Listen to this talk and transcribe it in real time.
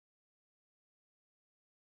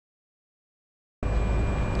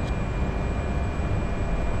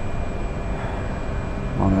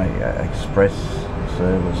express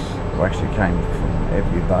service. We actually came from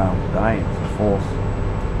Vale today. It's the 4th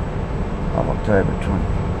of October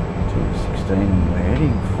 2016, and we're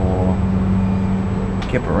heading for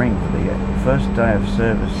Kippa-Ring for the first day of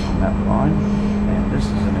service on that line. And this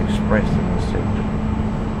is an express that was said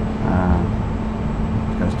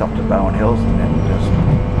it's going to stop to Bowen Hills and then just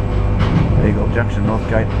Eagle Junction,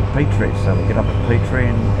 Northgate, Petrie. So we get up at Petrie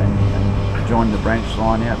and join the branch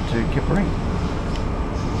line out to Kippa-Ring.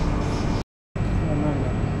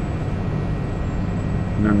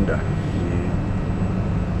 Nunda.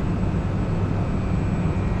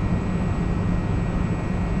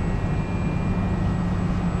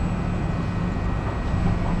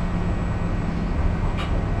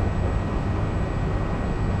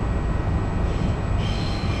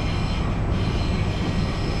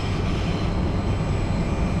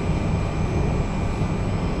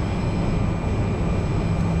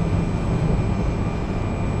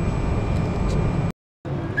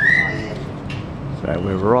 So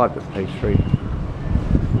we've arrived at Petrie,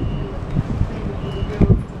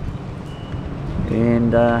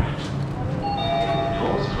 and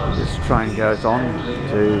this train goes on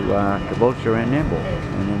to Caboolture and Nambour,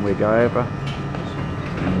 and then we go over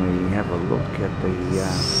and we have a look at the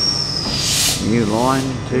new line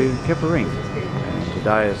to Kippa-Ring. And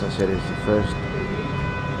today, as I said, is the first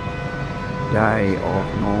day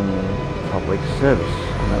of normal public service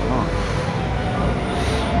on that line.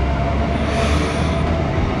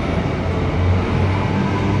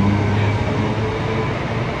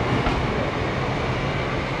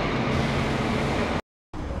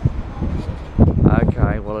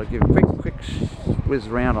 Well, I'll give a quick whiz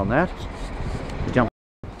round on that. Jump.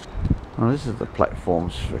 Well, this is the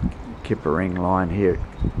platforms for Kippa-Ring line here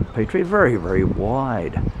at Petrie. Very, very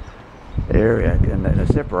wide area, and a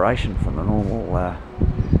separation from the normal,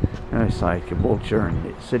 say, Caboolture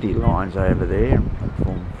and City lines over there.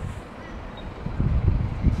 Platform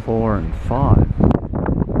 4 and 5 at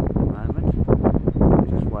the moment.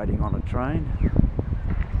 Just waiting on a train.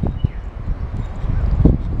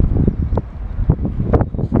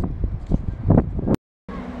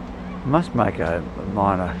 Must make a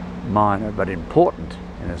minor but important,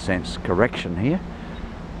 in a sense, correction here.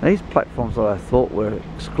 These platforms that I thought were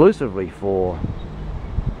exclusively for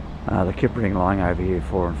the Kippa-Ring line over here,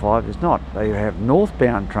 4 and 5, is not. They have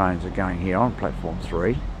northbound trains are going here on platform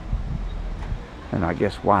 3, and I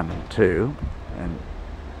guess 1 and 2, and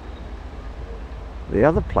the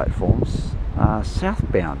other platforms are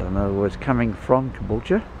southbound, in other words coming from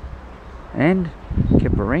Caboolture and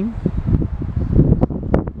Kippa-Ring.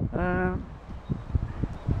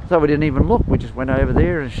 So we didn't even look, we just went over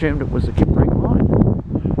there and assumed it was the Kippa-Ring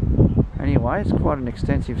line. Anyway, it's quite an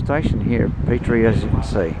extensive station here at Petrie, as you can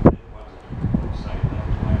see.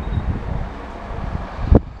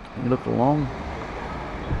 You look along,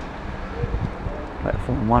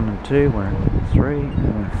 platform 1 and 2, we're in 3,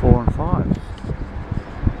 and 4 and 5.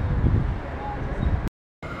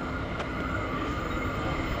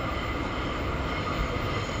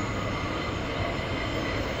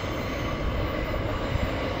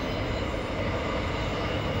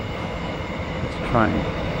 Train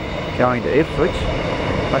going to Ipswich,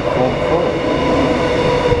 platform 4.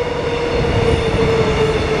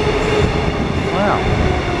 Wow.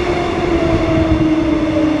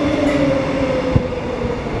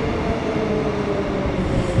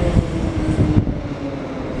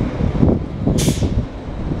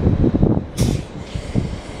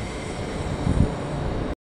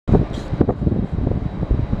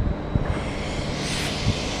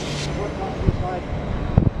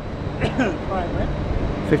 Right.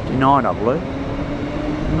 59, I believe.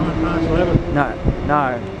 11. No,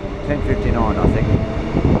 10:59, I think.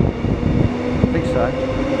 I think so.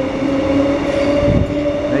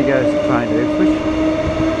 There goes the train to Ipswich.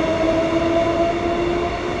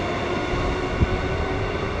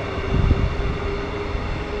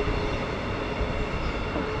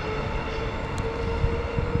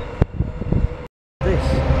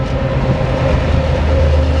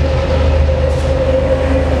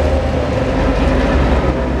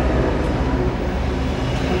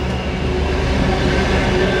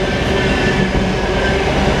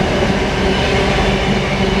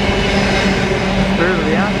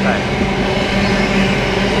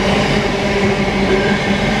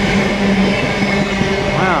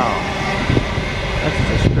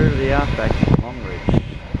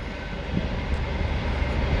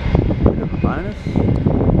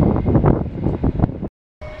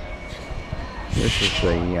 This is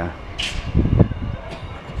the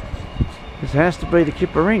this has to be the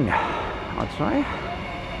Kippa-Ring, I'd say.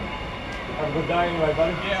 Have a good day anyway,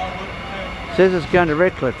 buddy. Yeah, I would too. Says it's going to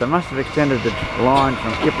Redcliffe. They must have extended the line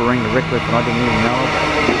from Kippa-Ring to Redcliffe and I didn't even know about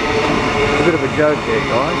it. It's a bit of a joke there,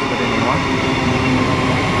 guys, but anyway.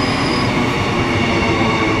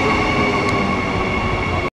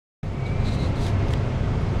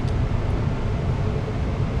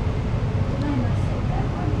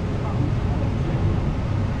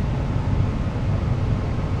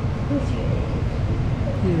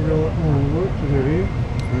 You've got a lot more work to do here.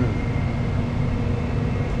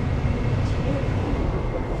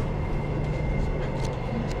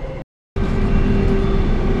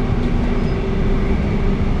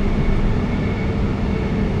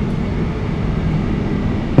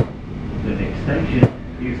 The next station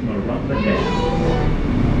is Marumba Down.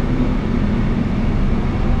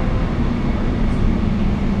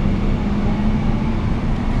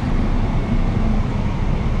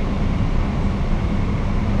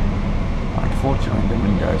 Unfortunately, the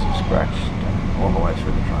windows are scratched all the way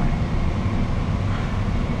through the train.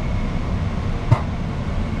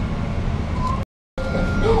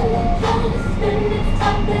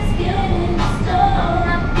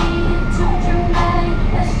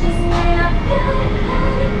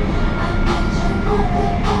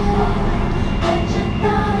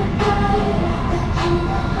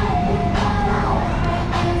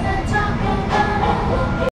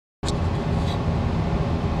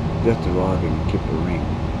 Just arriving at Kippa-Ring.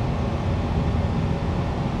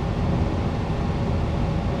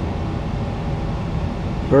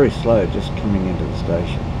 Very slow, just coming into the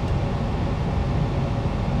station.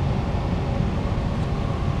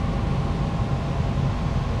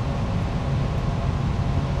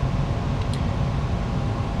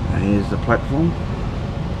 And here's the platform.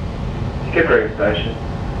 Kippa-Ring station.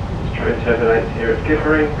 This train terminates here at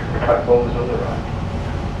Kippa-Ring. The platform is on the right.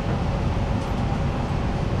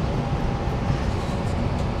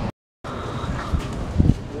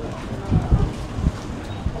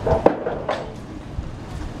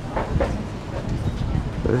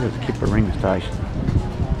 This is Kippa-Ring station.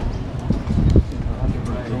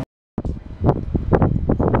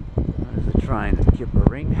 There's a train at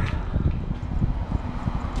Kippa-Ring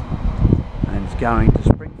and it's going to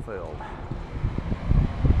Springfield.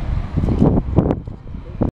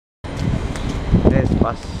 There's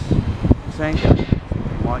bus Sanka. You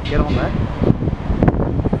might get on that.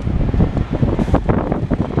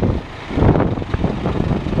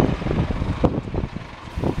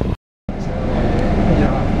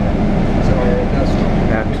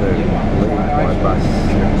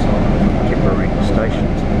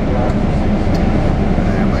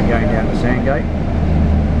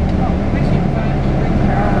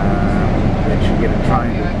 Then should get a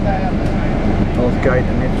train to Northgate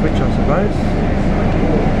and Ipswich, I suppose.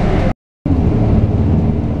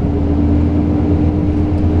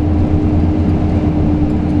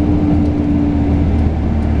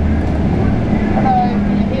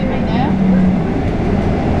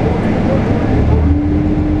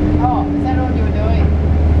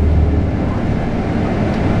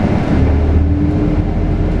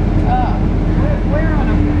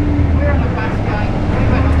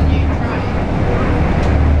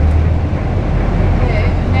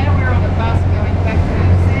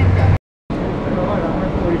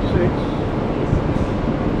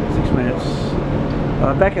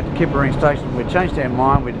 Back at the Kippa-Ring station, we changed our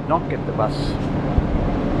mind. We did not get the bus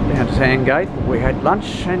down to Sandgate. We had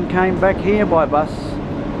lunch and came back here by bus,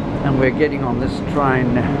 and we're getting on this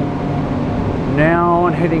train now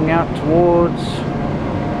and heading out towards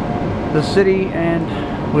the city,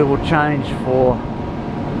 and we will change for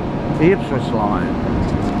the Ipswich line.